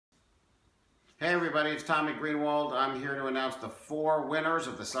Hey everybody, it's Tommy Greenwald. I'm here to announce the 4 winners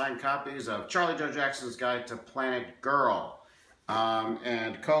of the signed copies of Charlie Joe Jackson's Guide to Planet Girl.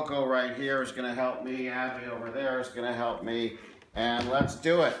 And Coco right here is going to help me. Abby over there is going to help me. And let's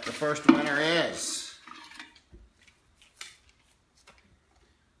do it. The first winner is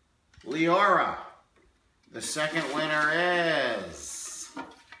Leora. The second winner is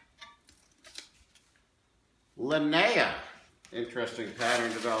Linnea. Interesting pattern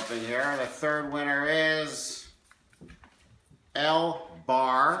developing here. The third winner is L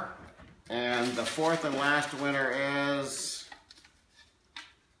Bar. And the fourth and last winner is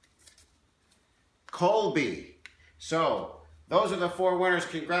Colby. So, those are the 4 winners.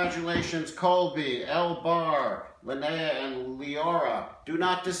 Congratulations, Colby, L Bar, Linnea, and Leora. Do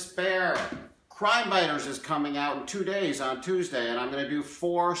not despair. Crime Biters is coming out in 2 days on Tuesday, and I'm going to do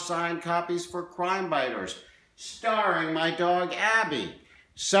 4 signed copies for Crime Biters, starring my dog Abby.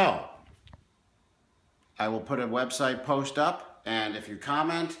 So, I will put a website post up, and if you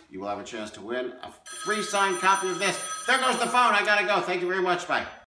comment, you will have a chance to win a free signed copy of this. There goes the phone. I gotta go. Thank you very much. Bye.